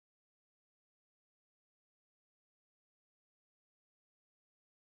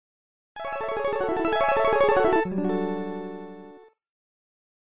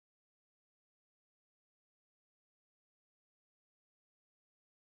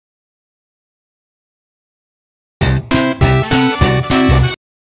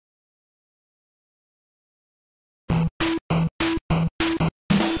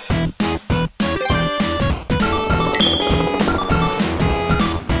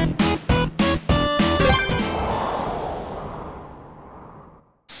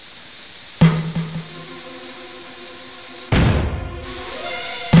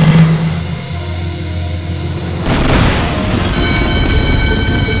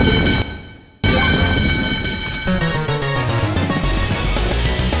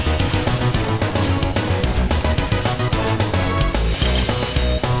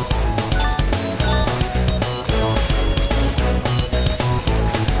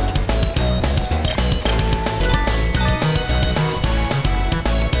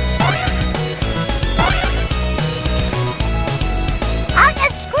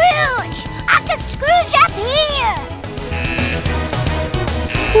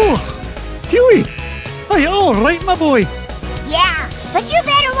Huey! Are you all right, my boy? Yeah, but you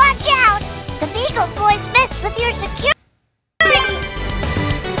better watch out. The Beagle Boys messed with your securities.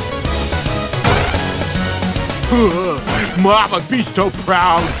 Mama, be so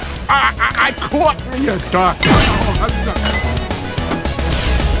proud. I caught you, Duck.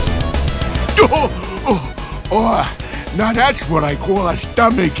 Now that's what I call a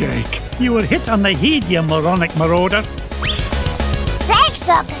stomach ache. You were hit on the head, you moronic marauder. Thanks,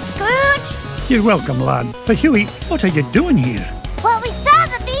 Uncle Scrooge. You're welcome, lad. But Huey, what are you doing here? Well, we saw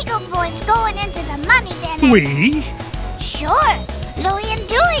the Beagle Boys going into the money bin. We? Sure. Louie and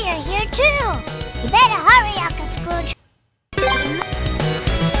Dewey are here, too. You better hurry, Uncle Scrooge.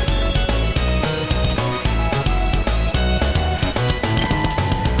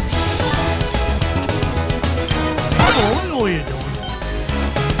 Oh, I know what you're doing.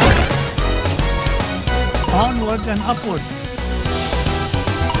 Onward and upward.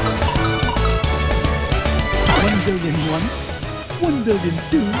 1 billion 1 billion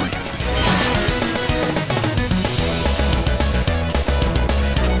 2.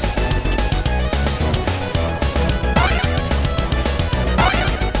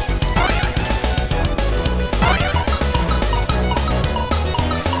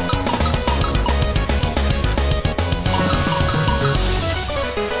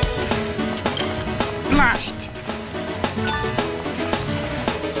 Blast!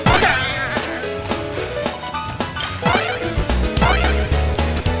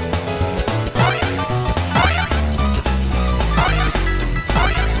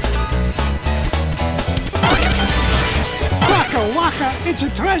 Waka waka, it's a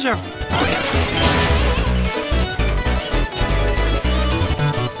treasure.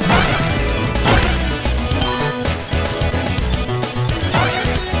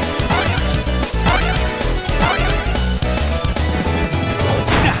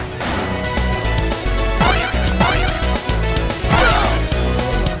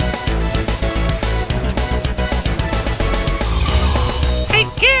 Hey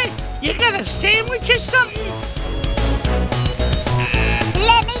kid, you got a sandwich or something?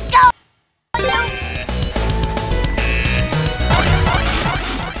 Let me go,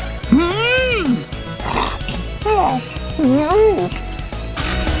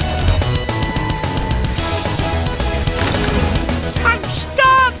 I'm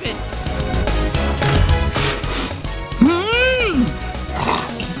starving.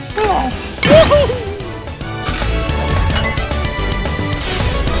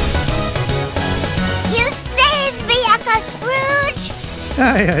 You saved me, Uncle Scrooge.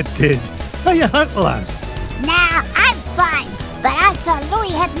 Aye, I did. Are you hurt, lad? Nah, I'm fine. But I saw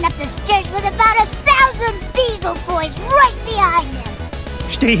Louie heading up the stairs with about 1,000 Beagle Boys right behind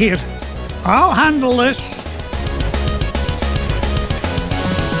him. Stay here. I'll handle this.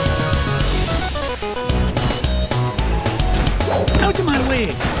 Out of my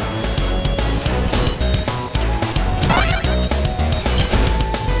way.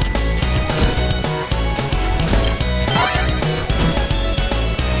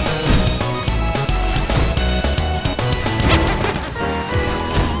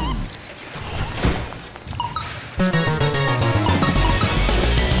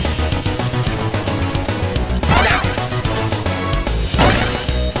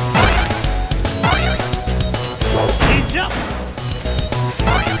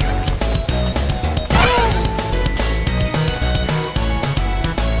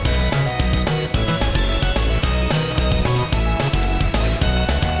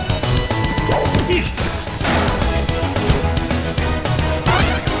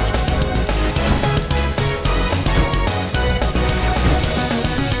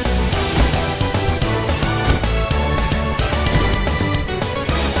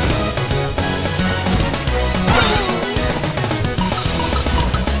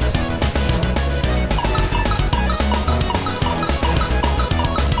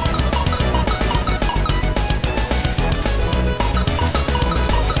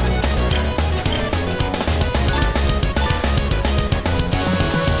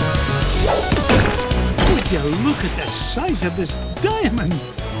 Look at the size of this diamond.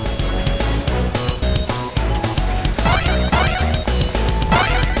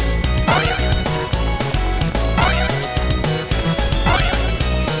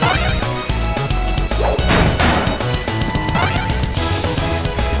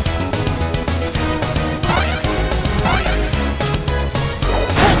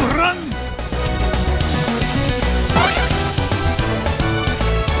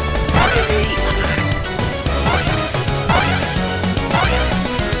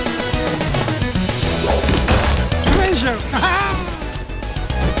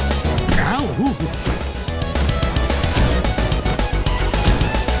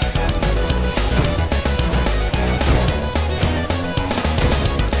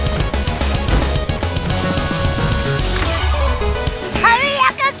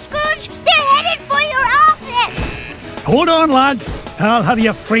 Hold on, lads. I'll have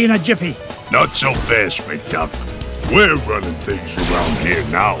you free in a jiffy. Not so fast, McDuck. We're running things around here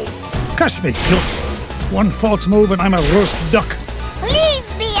now. Cuss me, Gilp. One false move and I'm a roast duck.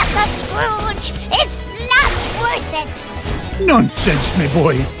 Leave me, Uncle Scrooge. It's not worth it. Nonsense, me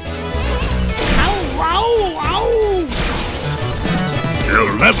boy. Ow, ow, ow!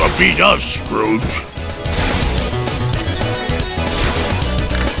 You'll never beat us, Scrooge.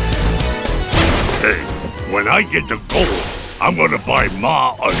 Hey, when I get the gold, I'm gonna buy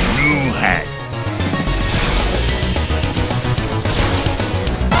Ma a new hat.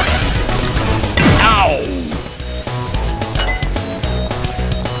 Ow!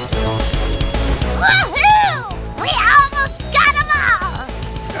 Woohoo! We almost got them all.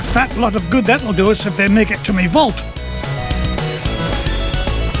 A fat lot of good that'll do us if they make it to me vault.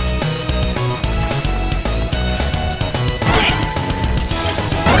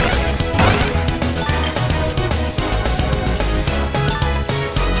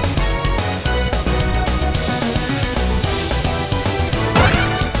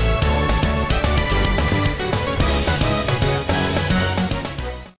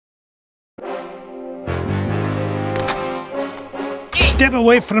 Step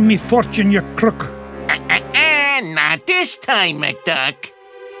away from me, fortune, you crook. Not this time, McDuck.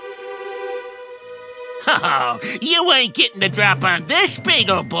 Oh, you ain't getting the drop on this big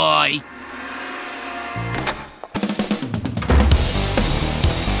ol' boy.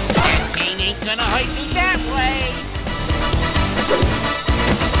 That thing ain't gonna hurt me that way.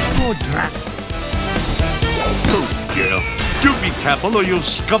 Oh, drat. Oh, Jeff. Do be careful or you'll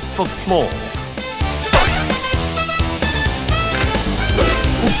scuff the floor.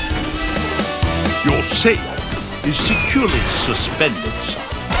 Your sail is securely suspended, sir.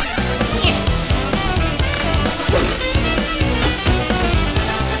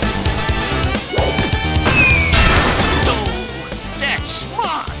 Oh, that's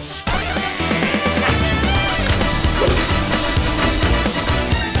smart.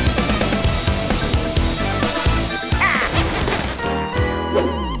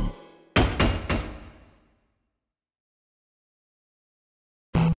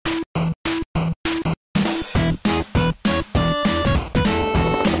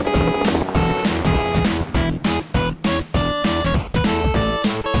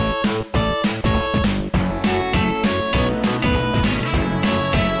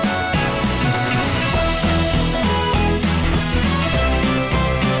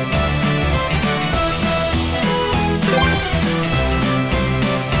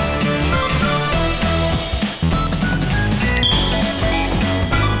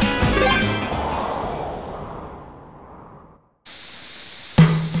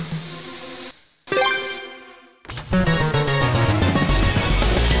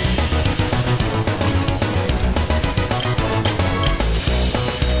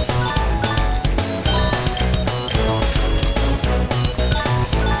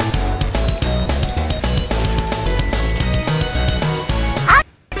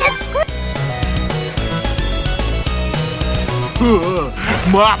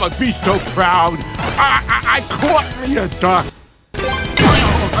 Mama, be so proud. I caught me a duck.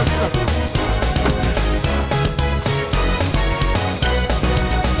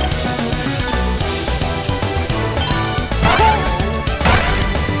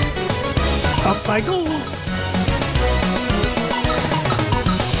 Up I go.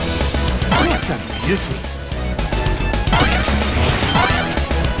 What a beauty.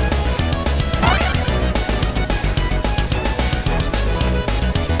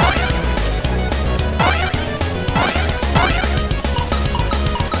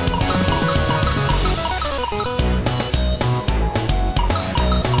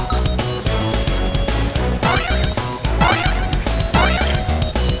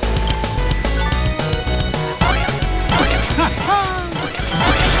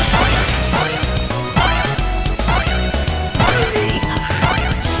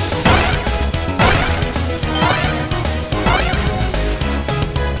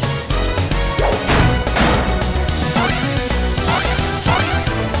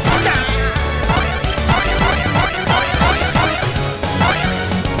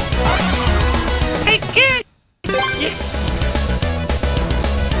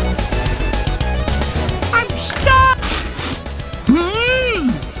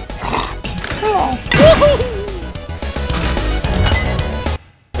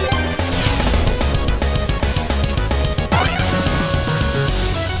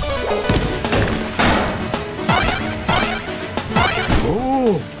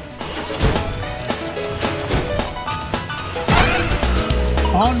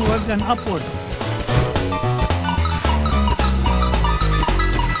 Onward and upward.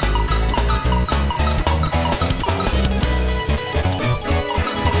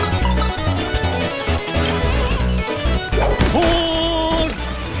 Hold!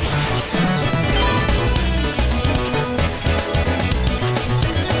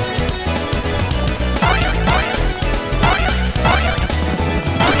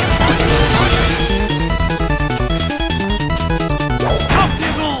 Up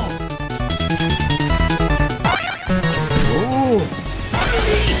you go! Oh!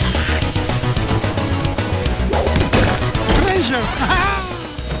 Treasure! Ha-ha!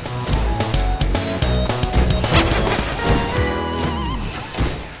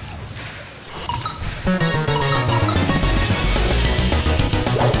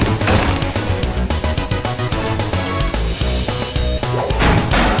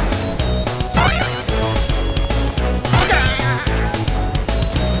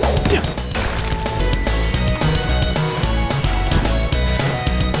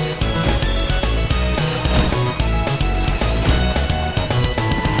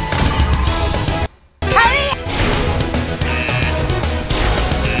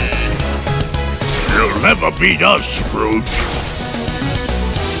 You'll never beat us, Scrooge.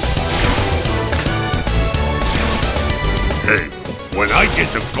 Hey, when I get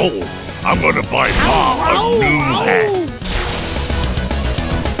the gold, I'm gonna buy Ma a new hat.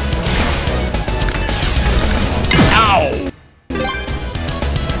 Ow!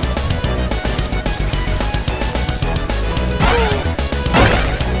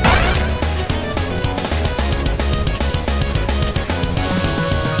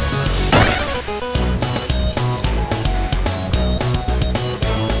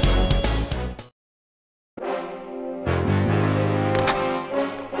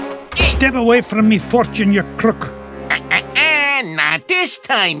 Step away from me, fortune, you crook. Not this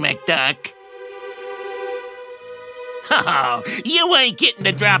time, McDuck. Oh, you ain't getting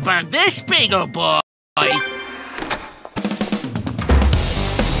the drop on this bagel boy. I'm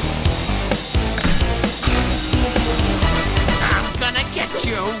gonna get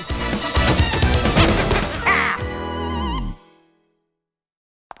you.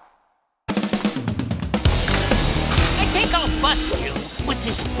 I think I'll bust you with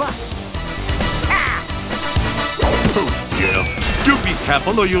this bust. Oh dear. Do be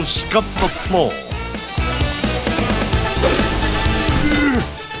careful or you'll scump the floor.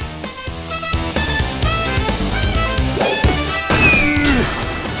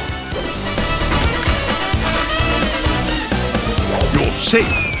 Your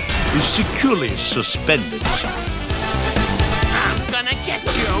safe is securely suspended, sir. I'm gonna get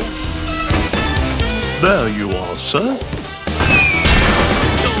you. There you are, sir.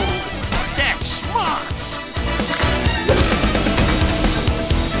 That's smart.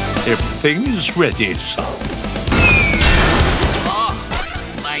 Everything is ready, sir.